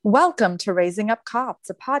Welcome to Raising Up Copts,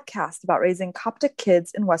 a podcast about raising Coptic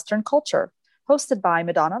kids in Western culture, hosted by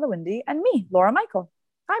Madonna Lewindi and me, Laura Michael.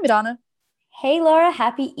 Hi, Madonna. Hey Laura,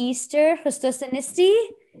 happy Easter. Christos Anisti.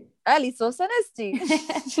 Elisos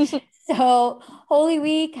Anesti. So Holy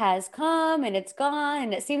Week has come and it's gone,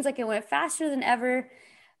 and it seems like it went faster than ever.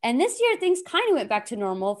 And this year, things kind of went back to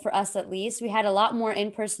normal for us at least. We had a lot more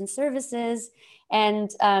in-person services. And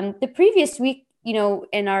the previous week,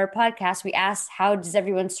 in our podcast, we asked how does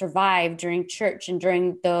everyone survive during church and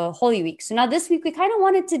during the Holy Week. So now this week, we kind of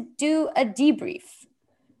wanted to do a debrief.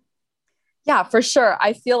 Yeah, for sure.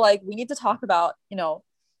 I feel like we need to talk about,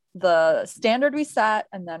 the standard we set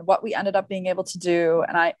and then what we ended up being able to do.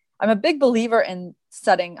 And I'm a big believer in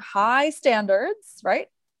setting high standards, right?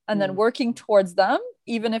 And then working towards them,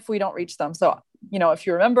 even if we don't reach them. So, if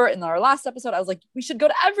you remember in our last episode, I was like, we should go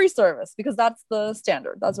to every service because that's the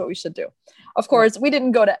standard. That's what we should do. Of course, we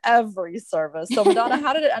didn't go to every service. So, Madonna,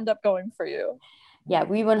 how did it end up going for you? Yeah,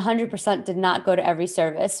 we 100% did not go to every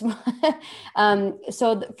service. For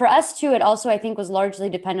us too, it also, I think, was largely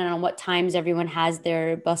dependent on what times everyone has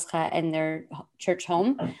their bascha and their church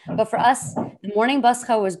home. But for us, the morning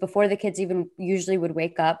bascha was before the kids even usually would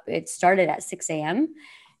wake up. It started at 6 a.m.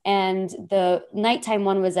 And the nighttime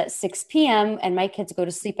one was at 6 p.m. and my kids go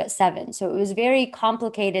to sleep at 7. So it was very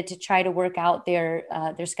complicated to try to work out their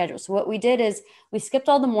schedule. So what we did is we skipped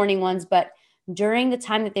all the morning ones, but during the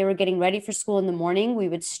time that they were getting ready for school in the morning, we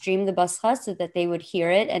would stream the bascha so that they would hear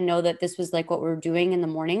it and know that this was like what we were doing in the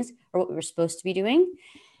mornings or what we were supposed to be doing,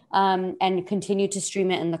 and continue to stream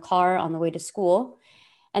it in the car on the way to school.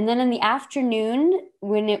 And then in the afternoon,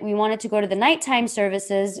 when we wanted to go to the nighttime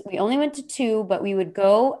services, we only went to 2, but we would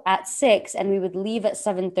go at 6 and we would leave at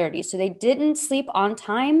 7:30. So they didn't sleep on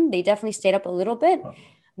time. They definitely stayed up a little bit.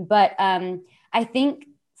 But I think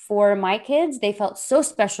for my kids, they felt so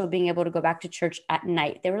special being able to go back to church at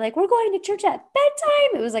night. They were like, we're going to church at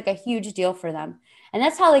bedtime. It was like a huge deal for them. And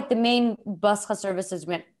that's how like the main bascha services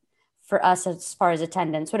went for us as far as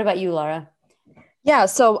attendance. What about you, Laura? Yeah,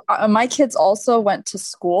 so my kids also went to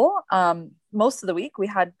school most of the week. We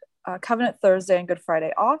had Covenant Thursday and Good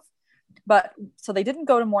Friday off, but so they didn't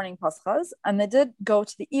go to morning paschas and they did go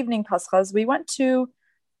to the evening paschas. We went to,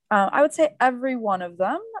 I would say, every one of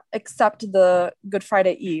them except the Good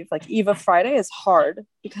Friday Eve. Like Eve of Friday is hard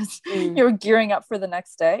because you're gearing up for the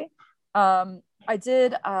next day. I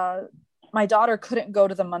did. My daughter couldn't go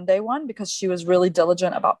to the Monday one because she was really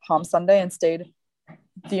diligent about Palm Sunday and stayed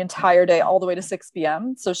the entire day all the way to 6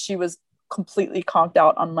 p.m. So she was completely conked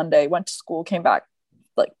out on Monday, went to school, came back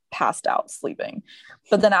like passed out sleeping.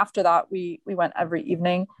 But then after that, we went every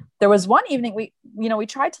evening. There was one evening we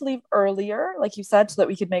tried to leave earlier, like you said, so that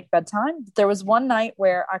we could make bedtime. There was one night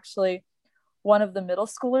where actually one of the middle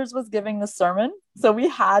schoolers was giving the sermon. So we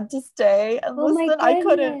had to stay and listen.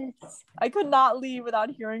 I could not leave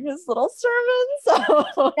without hearing his little sermon. So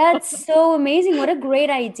That's so amazing. What a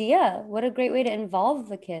great idea. What a great way to involve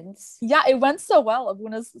the kids. yeah, it went so well.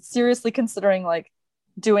 Everyone is seriously considering like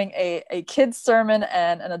doing a kid's sermon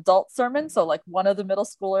and an adult sermon. So like one of the middle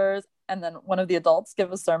schoolers and then one of the adults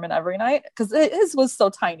give a sermon every night because his was so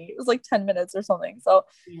tiny. It was like 10 minutes or something. So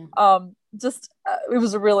it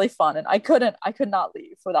was really fun. And I could not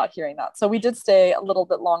leave without hearing that. So we did stay a little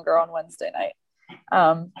bit longer on Wednesday night.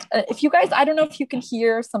 If you guys, I don't know if you can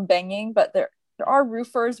hear some banging, but there are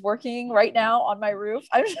roofers working right now on my roof.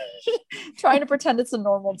 I'm trying to pretend it's a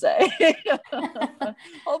normal day.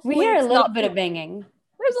 We hear a little bit of banging.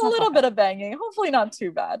 There's a little bit of banging. Hopefully not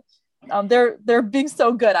too bad. They're being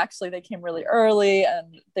so good. Actually, they came really early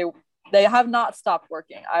and they have not stopped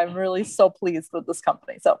working. I'm really so pleased with this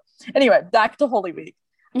company. So anyway, back to Holy Week.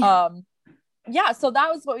 Yeah, so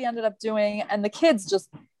that was what we ended up doing. And the kids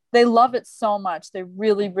they love it so much. They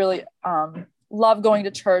really, really love going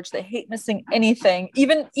to church. They hate missing anything,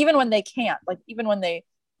 even when they can't, like even when they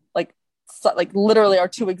like literally are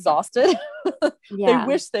too exhausted. They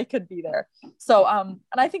wish they could be there. So and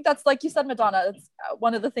I think that's, like you said, Madonna, it's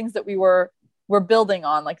one of the things that we're building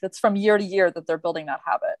on. Like that's from year to year that they're building that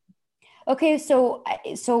habit. Okay, so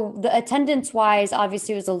the attendance wise,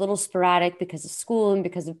 obviously, was a little sporadic because of school and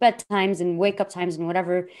because of bedtimes and wake up times and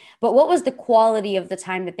whatever. But what was the quality of the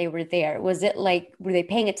time that they were there? Was it like, were they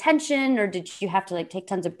paying attention, or did you have to like take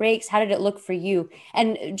tons of breaks? How did it look for you?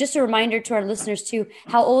 And just a reminder to our listeners too,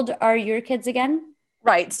 how old are your kids again?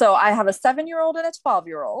 Right. So I have a 7-year-old and a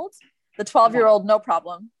 12-year-old. The 12-year-old, no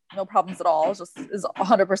problems at all. Just is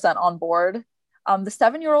 100% on board. The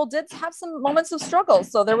 7-year-old did have some moments of struggle.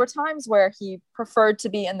 So there were times where he preferred to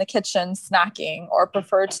be in the kitchen snacking or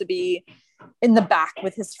preferred to be in the back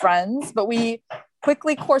with his friends, but we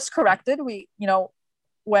quickly course corrected. We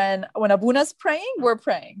when Abuna's praying, we're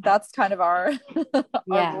praying. That's kind of our our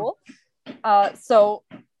Yeah. rule. So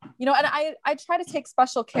and I try to take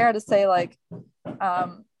special care to say like,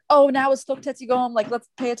 oh, now it's Tok Tetigom, like let's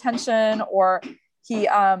pay attention. Or he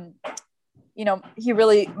he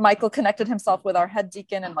really, Michael connected himself with our head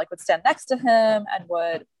deacon and like would stand next to him and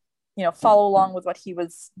would follow along with what he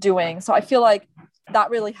was doing. So I feel like that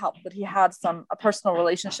really helped, that he had a personal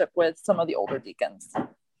relationship with some of the older deacons.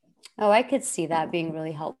 Oh, I could see that being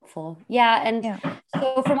really helpful. Yeah. And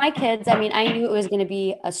so for my kids, I mean, I knew it was going to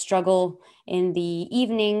be a struggle in the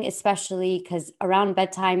evening, especially because around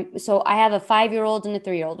bedtime. So I have a 5-year-old and a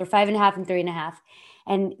 3-year-old, or 5.5 and 3.5.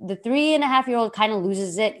 And the 3.5-year-old kind of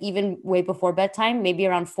loses it even way before bedtime, maybe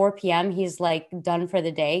around 4 p.m. He's like done for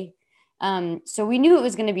the day. So we knew it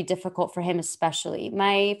was going to be difficult for him, especially.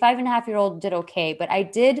 My 5.5-year-old did okay, but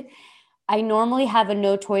I normally have a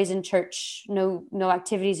no toys in church, no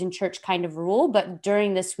activities in church kind of rule. But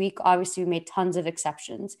during this week, obviously, we made tons of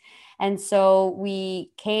exceptions. And so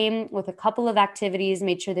we came with a couple of activities,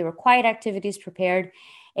 made sure they were quiet activities prepared.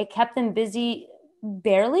 It kept them busy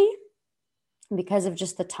barely because of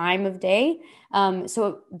just the time of day.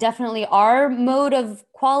 So definitely our mode of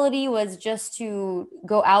quality was just to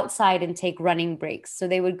go outside and take running breaks. So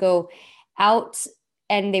they would go out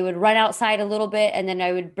and they would run outside a little bit, and then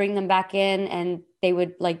I would bring them back in and they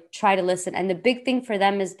would like try to listen. And the big thing for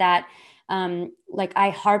them is that like I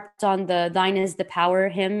harped on the "Thine is the power"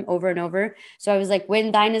 hymn over and over. So I was like,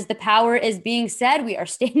 when "Thine is the power" is being said, we are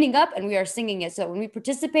standing up and we are singing it. So when we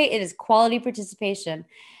participate, it is quality participation.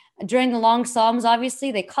 During the long Psalms,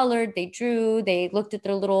 obviously, they colored, they drew, they looked at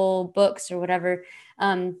their little books or whatever.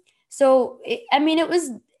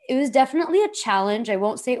 It was definitely a challenge. I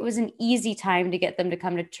won't say it was an easy time to get them to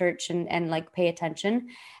come to church and like pay attention.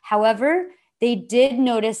 However, they did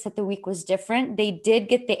notice that the week was different. They did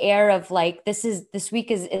get the air of like, this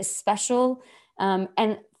week is special.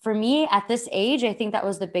 And for me at this age, I think that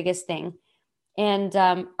was the biggest thing. And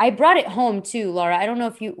I brought it home too, Laura. I don't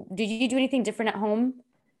know if did you do anything different at home?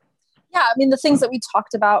 Yeah, I mean, the things that we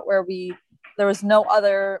talked about where there was no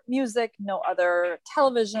other music, no other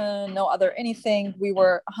television, no other anything. We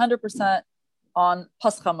were 100% on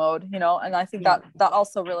Pascha mode, and I think that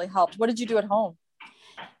also really helped. What did you do at home?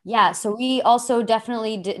 Yeah, so we also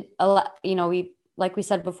definitely did a lot, like we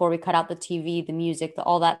said before, we cut out the TV, the music,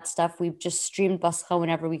 all that stuff. We just streamed Pascha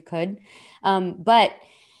whenever we could. But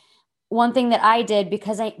one thing that I did,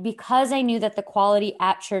 because I knew that the quality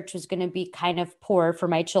at church was going to be kind of poor for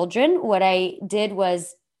my children, what I did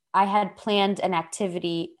was I had planned an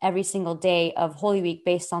activity every single day of Holy Week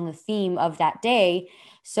based on the theme of that day.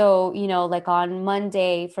 So, like on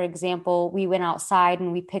Monday, for example, we went outside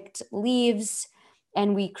and we picked leaves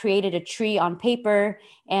and we created a tree on paper.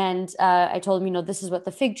 And I told him, this is what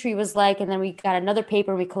the fig tree was like. And then we got another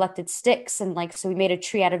paper and we collected sticks. And so we made a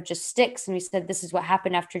tree out of just sticks. And we said, this is what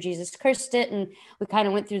happened after Jesus cursed it. And we kind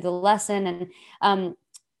of went through the lesson. And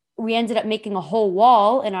we ended up making a whole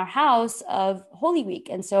wall in our house of Holy Week.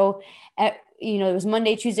 And so, it was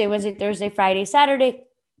Monday, Tuesday, Wednesday, Thursday, Friday, Saturday.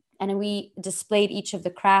 And we displayed each of the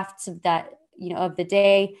crafts of that, of the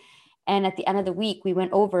day. And at the end of the week, we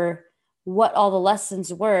went over what all the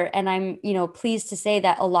lessons were. And I'm, pleased to say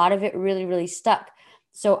that a lot of it really, really stuck.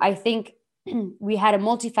 So I think we had a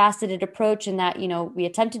multifaceted approach in that, we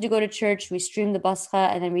attempted to go to church, we streamed the Pascha,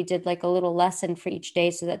 and then we did like a little lesson for each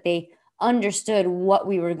day so that they understood what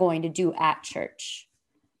we were going to do at church.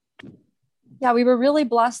 Yeah, we were really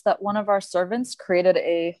blessed that one of our servants created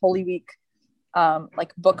a Holy Week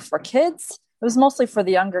like book for kids. It was mostly for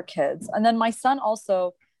the younger kids. And then my son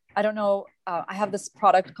also, I don't know, I have this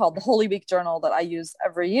product called the Holy Week Journal that I use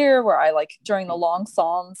every year where I during the long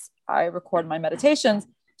Psalms, I record my meditations.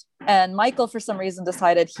 And Michael, for some reason,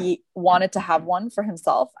 decided he wanted to have one for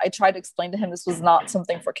himself. I tried to explain to him this was not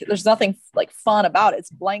something for kids. There's nothing like fun about it. It's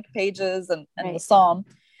blank pages and right. The Psalm.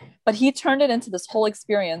 But he turned it into this whole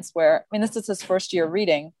experience where, this is his first year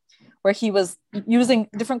reading, where he was using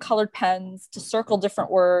different colored pens to circle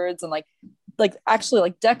different words and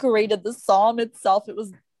actually decorated the Psalm itself. It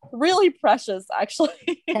was really precious, actually.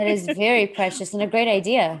 That is very precious and a great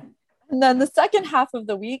idea. And then the second half of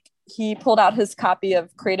the week, he pulled out his copy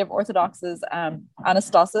of Creative Orthodox's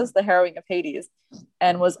Anastasis, The Harrowing of Hades,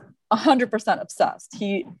 and was 100% obsessed.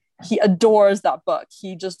 He adores that book.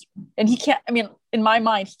 He can't, in my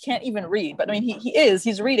mind, he can't even read, but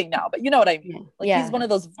he's reading now, but you know what I mean? He's one of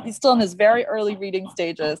those, he's still in his very early reading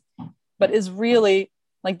stages, but is really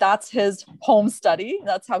that's his home study.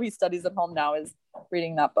 That's how he studies at home now, is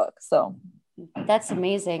reading that book. So that's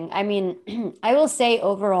amazing. I will say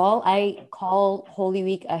overall, I call Holy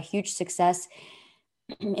Week a huge success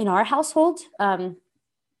in our household.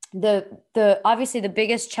 The obviously the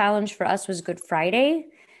biggest challenge for us was Good Friday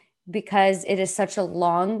because it is such a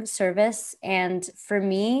long service. And for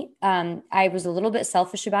me, I was a little bit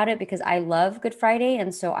selfish about it because I love Good Friday.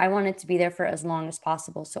 And so I wanted to be there for as long as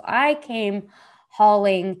possible. So I came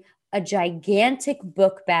hauling a gigantic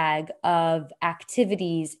book bag of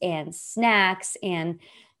activities and snacks. And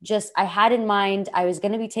just, I had in mind, I was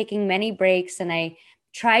going to be taking many breaks and I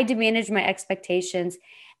tried to manage my expectations.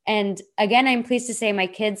 And again, I'm pleased to say my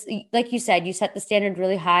kids, like you said, you set the standard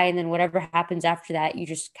really high, and then whatever happens after that, you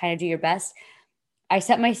just kind of do your best. I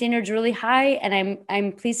set my standards really high, and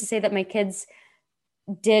I'm pleased to say that my kids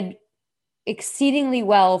did exceedingly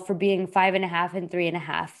well for being 5.5 and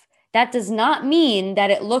 3.5. That does not mean that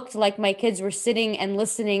it looked like my kids were sitting and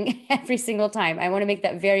listening every single time. I want to make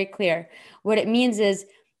that very clear. What it means is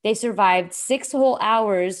they survived 6 whole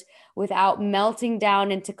hours without melting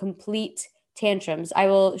down into complete tantrums. I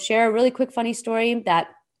will share a really quick funny story that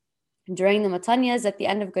during the Matanyas at the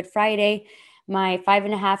end of Good Friday, my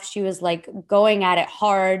 5.5, she was like going at it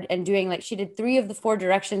hard and doing like, she did 3 of the 4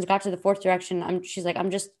 directions, got to the 4th direction. She's like,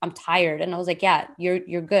 I'm tired. And I was like, yeah,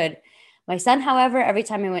 you're good. My son, however, every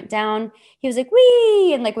time I went down, he was like,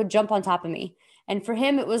 wee, and like would jump on top of me. And for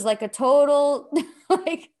him, it was like a total,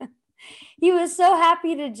 like, he was so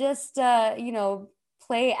happy to just,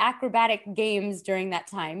 play acrobatic games during that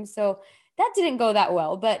time. So that didn't go that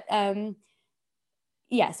well, but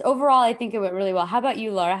yes, overall, I think it went really well. How about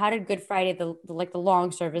you, Laura? How did Good Friday, the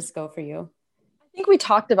long service, go for you? I think we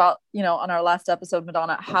talked about, on our last episode,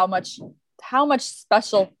 Madonna, how much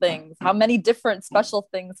special things, how many different special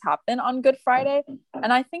things happen on Good Friday.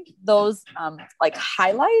 And I think those like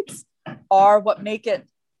highlights are what make it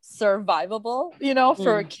survivable,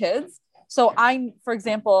 for kids. So for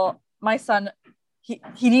example, my son,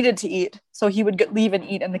 he needed to eat. So he would leave and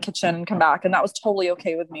eat in the kitchen and come back. And that was totally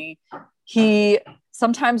okay with me. He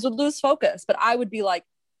sometimes would lose focus, but I would be like,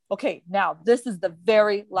 okay, now this is the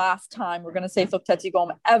very last time we're going to say Suktet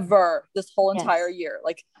Yigom ever this whole entire year.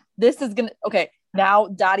 Like this is going to, okay, now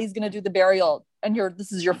daddy's going to do the burial. And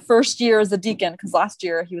this is your first year as a deacon. Cause last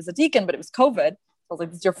year he was a deacon, but it was COVID. So I was like,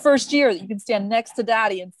 this is your first year that you can stand next to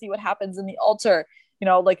daddy and see what happens in the altar.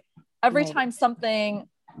 Like every time something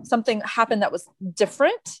happened that was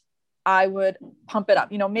different, I would pump it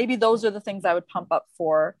up. Maybe those are the things I would pump up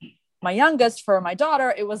for my youngest. For my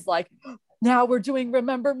daughter, it was like, now we're doing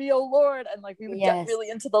Remember Me, O Lord. And like, we would get really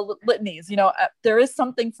into the litanies, there is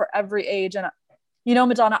something for every age. And,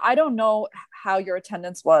 Madonna, I don't know how your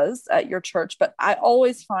attendance was at your church, but I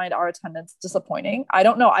always find our attendance disappointing. I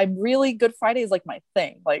don't know. Good Friday is like my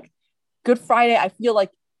thing. Like Good Friday, I feel like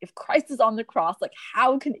if Christ is on the cross, like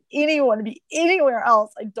how can anyone be anywhere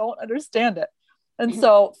else? I don't understand it. And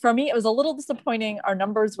so for me, it was a little disappointing. Our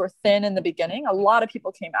numbers were thin in the beginning. A lot of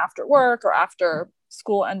people came after work or after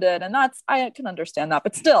school ended. And I can understand that.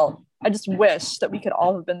 But still, I just wish that we could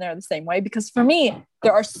all have been there the same way. Because for me,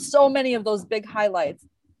 there are so many of those big highlights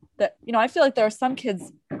that, I feel like there are some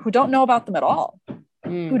kids who don't know about them at all.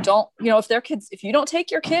 Who don't, if you don't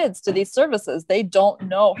take your kids to these services, they don't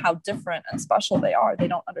know how different and special they are. They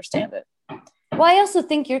don't understand it. Well, I also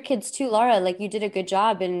think your kids too, Laura, like you did a good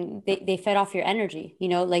job and they fed off your energy,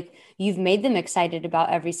 like you've made them excited about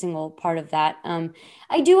every single part of that.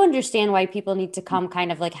 I do understand why people need to come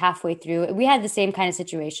kind of like halfway through. We had the same kind of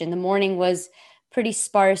situation. The morning was pretty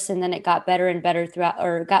sparse and then it got better and better throughout,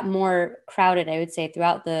 or got more crowded, I would say,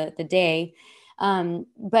 throughout the day.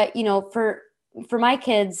 But, for my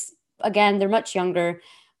kids, again, they're much younger.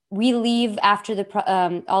 We leave after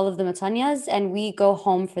all of the matanyas and we go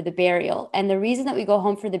home for the burial. And the reason that we go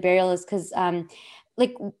home for the burial is because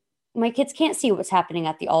like my kids can't see what's happening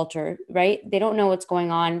at the altar, right? They don't know what's going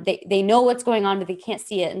on. They know what's going on, but they can't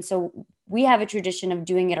see it. And so we have a tradition of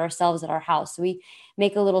doing it ourselves at our house. So we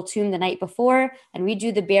make a little tomb the night before and we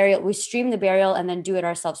do the burial. We stream the burial and then do it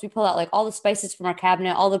ourselves. We pull out like all the spices from our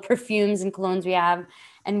cabinet, all the perfumes and colognes we have,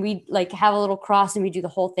 and we like have a little cross and we do the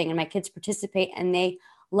whole thing. And my kids participate and they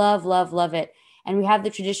love, love, love it. And we have the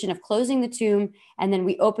tradition of closing the tomb and then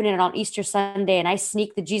we open it on Easter Sunday and I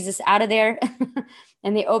sneak the Jesus out of there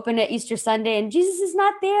and they open it Easter Sunday and Jesus is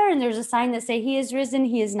not there. And there's a sign that say he is risen.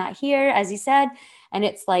 He is not here, as he said. And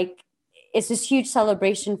it's like, it's this huge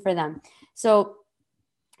celebration for them. So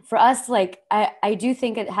for us, like, I do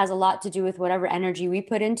think it has a lot to do with whatever energy we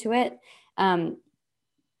put into it. And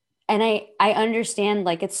I understand,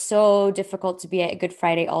 like, it's so difficult to be at Good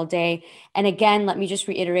Friday all day. And again, let me just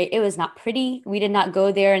reiterate, it was not pretty. We did not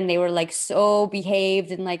go there and they were like so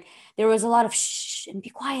behaved and like there was a lot of shh and be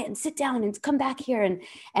quiet and sit down and come back here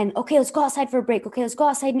and okay, let's go outside for a break. Okay, let's go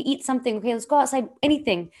outside and eat something. Okay, let's go outside,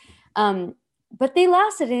 anything. But they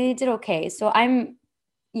lasted and they did okay. So I'm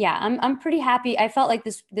yeah, I'm pretty happy. I felt like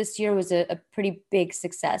this year was a pretty big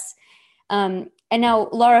success. And now,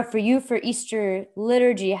 Laura, for you, for Easter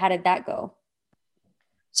liturgy, how did that go?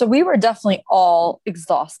 So we were definitely all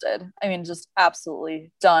exhausted. I mean, just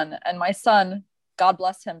absolutely done. And my son, God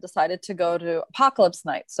bless him, decided to go to Apocalypse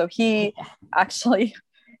night. So he actually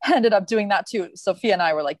ended up doing that too. Sophia and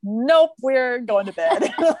I were like, nope, we're going to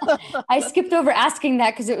bed. I skipped over asking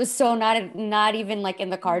that because it was so not even like in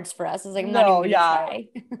the cards for us. I was like, I'm not even No, gonna yeah. try.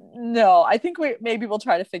 No, I think we maybe we'll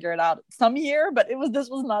try to figure it out some year, but this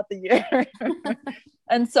was not the year.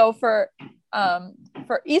 And so for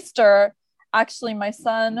Easter, actually my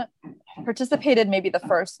son participated maybe the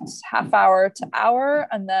first half hour to hour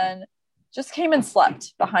and then just came and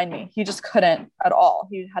slept behind me. He just couldn't at all.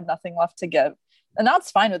 He had nothing left to give. And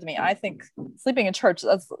that's fine with me. I think sleeping in church,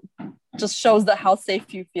 that's just shows that how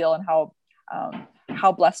safe you feel and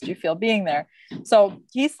how blessed you feel being there. So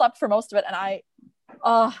he slept for most of it.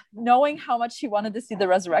 And knowing how much he wanted to see the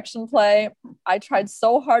resurrection play, I tried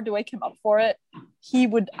so hard to wake him up for it. He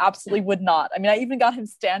absolutely would not. I mean, I even got him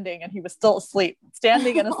standing and he was still asleep,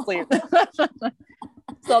 standing and asleep.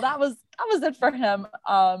 So that was it for him.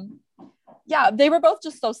 Yeah, they were both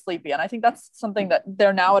just so sleepy. And I think that's something that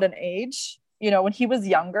they're now at an age, when he was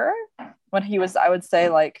younger, when he was, I would say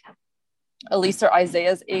like Elise or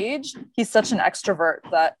Isaiah's age, he's such an extrovert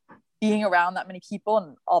that being around that many people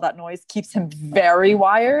and all that noise keeps him very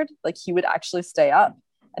wired. Like he would actually stay up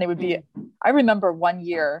and it would be, I remember one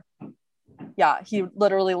year, yeah, he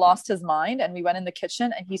literally lost his mind and we went in the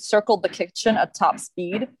kitchen and he circled the kitchen at top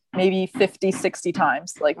speed, maybe 50, 60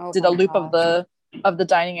 times, like did a loop of the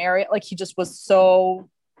dining area. Like he just was so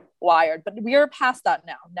wired, but we are past that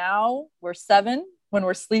now. Now we're 7. When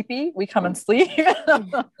we're sleepy, we come and sleep.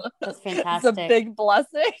 That's fantastic. It's a big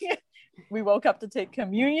blessing. We woke up to take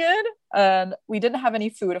communion and we didn't have any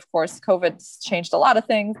food. Of course, COVID's changed a lot of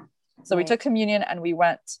things. So we took communion and we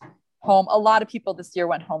went home. A lot of people this year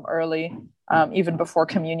went home early, even before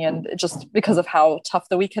communion, just because of how tough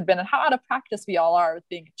the week had been and how out of practice we all are with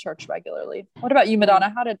being at church regularly. What about you,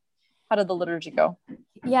 Madonna? How did the liturgy go?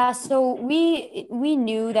 Yeah, so we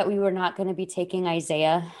knew that we were not going to be taking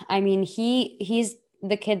Isaiah. I mean, he's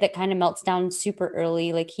the kid that kind of melts down super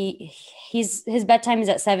early. Like his bedtime is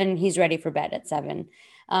at 7. He's ready for bed at 7.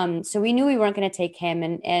 So we knew we weren't going to take him.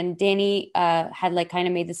 And Danny had like kind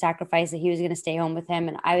of made the sacrifice that he was going to stay home with him,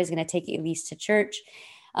 and I was going to take Elise to church.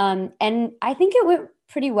 And I think it went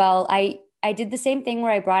pretty well. I did the same thing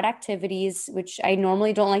where I brought activities, which I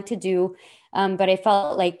normally don't like to do. But I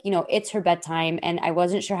felt like, it's her bedtime and I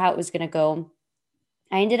wasn't sure how it was going to go.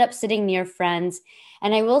 I ended up sitting near friends.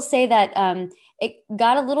 And I will say that it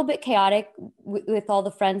got a little bit chaotic with all the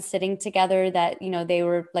friends sitting together that, they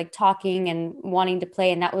were like talking and wanting to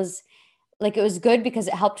play. And that was like, it was good because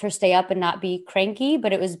it helped her stay up and not be cranky,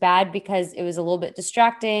 but it was bad because it was a little bit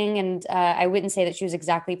distracting. And I wouldn't say that she was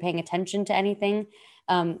exactly paying attention to anything,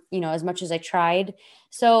 as much as I tried.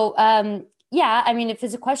 So, yeah, I mean, if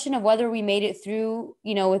it's a question of whether we made it through,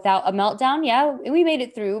 without a meltdown, yeah, we made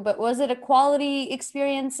it through. But was it a quality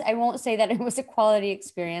experience? I won't say that it was a quality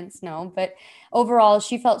experience, no. But overall,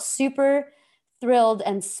 she felt super thrilled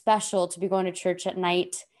and special to be going to church at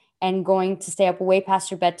night and going to stay up way past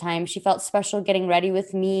her bedtime. She felt special getting ready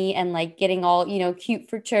with me and like getting all, cute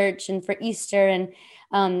for church and for Easter.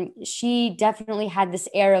 And she definitely had this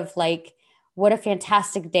air of like, what a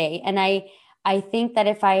fantastic day. And I think that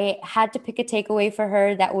if I had to pick a takeaway for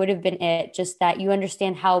her, that would have been it. Just that you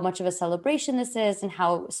understand how much of a celebration this is and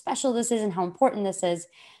how special this is and how important this is.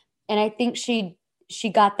 And I think she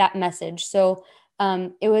got that message. So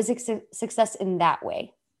it was a success in that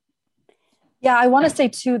way. Yeah, I want to say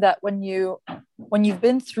too that when you've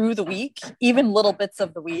been through the week, even little bits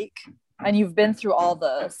of the week, and you've been through all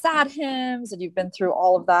the sad hymns and you've been through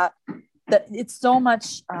all of that it's so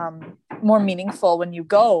much more meaningful when you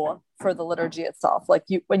go for the liturgy itself. Like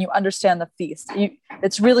when you understand the feast,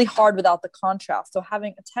 it's really hard without the contrast. So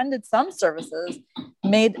having attended some services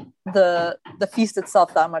made the feast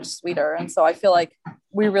itself that much sweeter. And so I feel like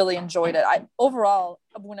we really enjoyed it. Overall,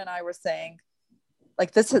 Abuna and I were saying,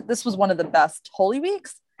 like this was one of the best Holy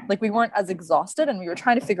Weeks. Like we weren't as exhausted and we were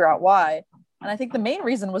trying to figure out why. And I think the main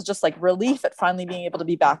reason was just like relief at finally being able to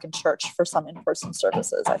be back in church for some in-person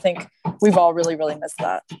services. I think we've all really, really missed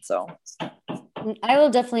that. So I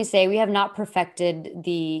will definitely say we have not perfected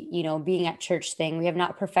the, being at church thing. We have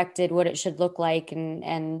not perfected what it should look like.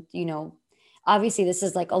 And obviously this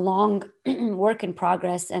is like a long work in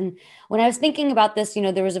progress. And when I was thinking about this,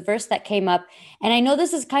 there was a verse that came up, and I know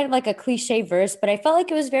this is kind of like a cliche verse, but I felt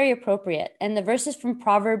like it was very appropriate. And the verse is from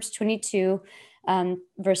Proverbs 22,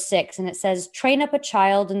 verse 6, and it says, "Train up a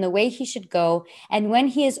child in the way he should go, and when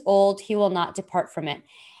he is old, he will not depart from it."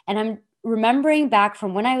 And I'm remembering back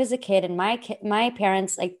from when I was a kid, and my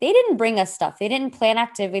parents, like, they didn't bring us stuff. They didn't plan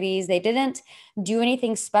activities. They didn't do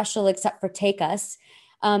anything special except for take us.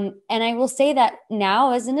 And I will say that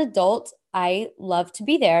now as an adult, I love to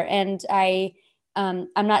be there. And I'm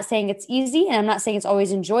not saying it's easy, and I'm not saying it's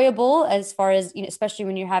always enjoyable as far as, especially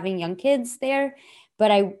when you're having young kids there.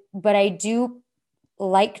 But I do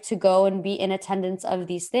like to go and be in attendance of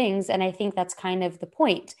these things. And I think that's kind of the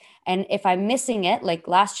point. And if I'm missing it, like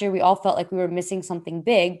last year, we all felt like we were missing something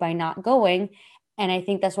big by not going. And I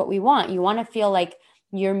think that's what we want. You want to feel like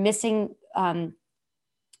you're missing the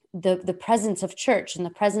presence of church and the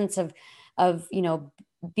presence of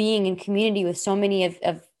being in community with so many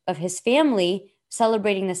of his family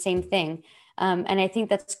celebrating the same thing. And I think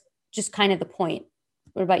that's just kind of the point.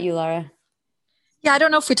 What about you, Lara? Yeah, I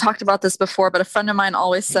don't know if we talked about this before, but a friend of mine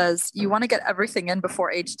always says you want to get everything in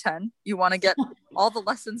before age 10. You want to get all the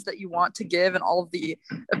lessons that you want to give and all of the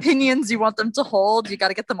opinions you want them to hold. You got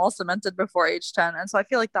to get them all cemented before age 10. And so I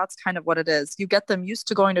feel like that's kind of what it is. You get them used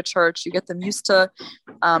to going to church. You get them used to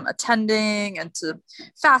attending and to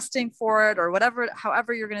fasting for it, or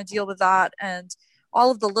however you're going to deal with that. And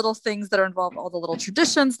all of the little things that are involved, all the little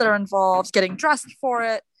traditions that are involved, getting dressed for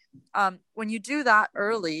it. When you do that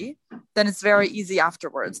early, then it's very easy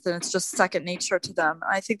afterwards. Then it's just second nature to them.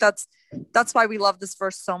 I think that's why we love this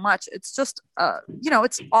verse so much. It's just,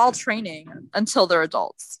 it's all training until they're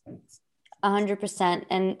adults. 100%.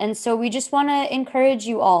 And so we just want to encourage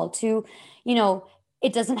you all to,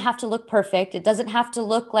 it doesn't have to look perfect. It doesn't have to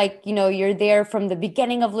look like, you're there from the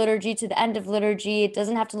beginning of liturgy to the end of liturgy. It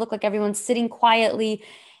doesn't have to look like everyone's sitting quietly.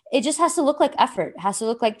 It just has to look like effort. It has to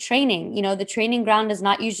look like training. The training ground is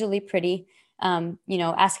not usually pretty.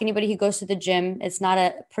 Ask anybody who goes to the gym. It's not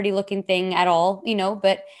a pretty looking thing at all,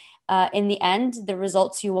 but in the end, the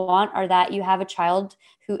results you want are that you have a child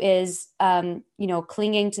who is,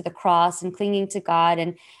 clinging to the cross and clinging to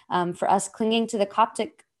God. And for us, clinging to the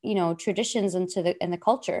Coptic, traditions and the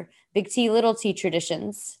culture, big T, little T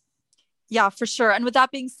traditions. Yeah, for sure. And with that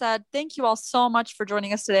being said, thank you all so much for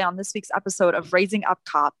joining us today on this week's episode of Raising Up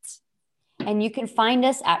Copts. And you can find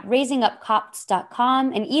us at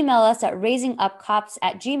raisingupcopts.com and email us at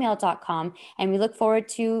raisingupcopts@gmail.com. And we look forward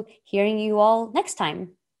to hearing you all next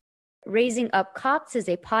time. Raising Up Copts is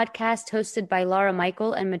a podcast hosted by Lara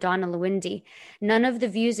Michael and Madonna Lewindi. None of the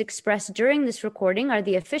views expressed during this recording are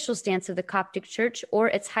the official stance of the Coptic Church or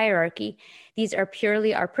its hierarchy. These are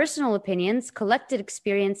purely our personal opinions, collected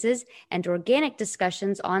experiences, and organic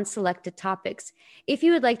discussions on selected topics. If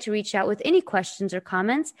you would like to reach out with any questions or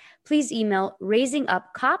comments, please email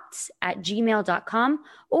raisingupcopts@gmail.com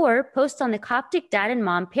or post on the Coptic Dad and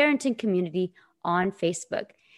Mom Parenting Community on Facebook.